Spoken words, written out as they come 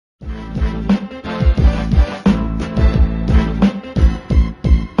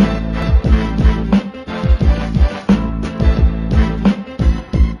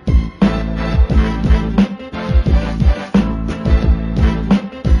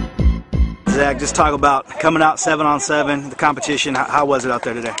Zach, just talk about coming out 7-on-7, the competition. How was it out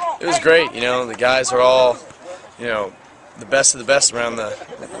there today? It was great. You know, the guys are all, you know, the best of the best around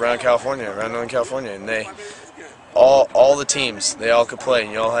California, around Northern California, and they all the teams, they all could play,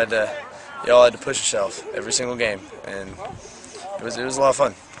 and you all had to push yourself every single game, and it was a lot of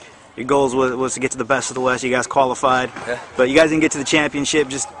fun. Your goals was to get to the best of the West. You guys qualified, yeah. But you guys didn't get to the championship.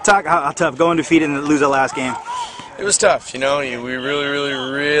 Just talk how tough going undefeated and lose that last game. It was tough, you know. We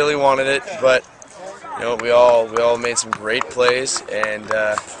really wanted it, but you know, we all made some great plays, and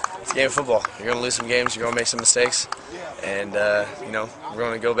it's a game of football. You're going to lose some games. You're going to make some mistakes, and you know, we're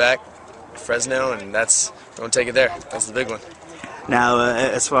going to go back to Fresno, and we're going to take it there. That's the big one. Now,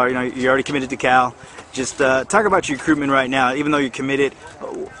 as far you're already committed to Cal. Just talk about your recruitment right now. Even though you're committed,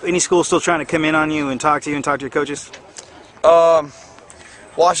 any school still trying to come in on you and talk to you and talk to your coaches?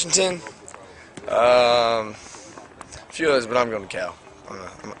 Washington, a few others, but I'm going to Cal.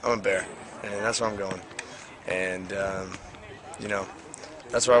 I'm a Bear, and that's where I'm going. And you know,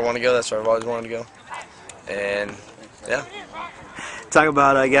 that's where I want to go. That's where I've always wanted to go. And yeah. Talk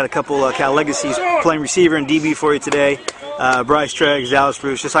about you got a couple Cal legacies playing receiver and DB for you today. Bryce Treggs, Dallas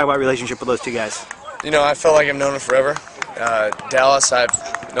Bruce. Just talk about your relationship with those two guys. You know, I felt like I've known him forever. Dallas,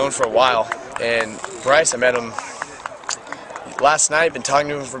 I've known for a while, and Bryce, I met him last night. Been talking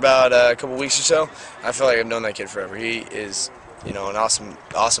to him for about a couple weeks or so. I feel like I've known that kid forever. He is, you know, an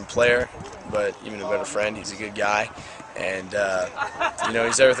awesome player, but even a better friend. He's a good guy, and you know,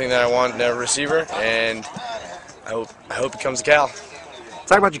 he's everything that I want in a receiver. And I hope he comes to Cal.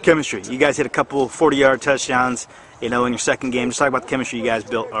 Talk about your chemistry. You guys hit a couple 40-yard touchdowns, you know, in your second game. Just talk about the chemistry you guys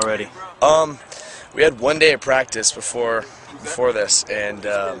built already. We had one day of practice before this, and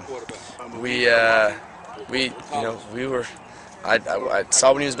I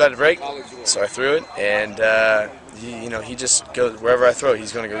saw when he was about to break, so I threw it, and he just goes wherever I throw it,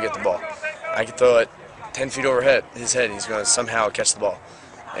 he's going to go get the ball. I could throw it 10 feet over his head, he's going to somehow catch the ball,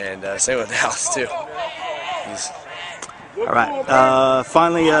 and same with Dallas too. All right.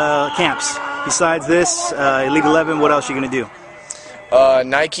 Finally, camps. Besides this, Elite 11, what else are you going to do?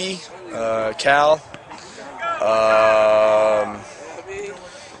 Nike, Cal,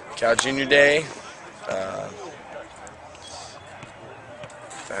 Cal Junior Day.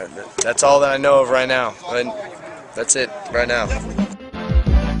 That's all that I know of right now. But that's it right now.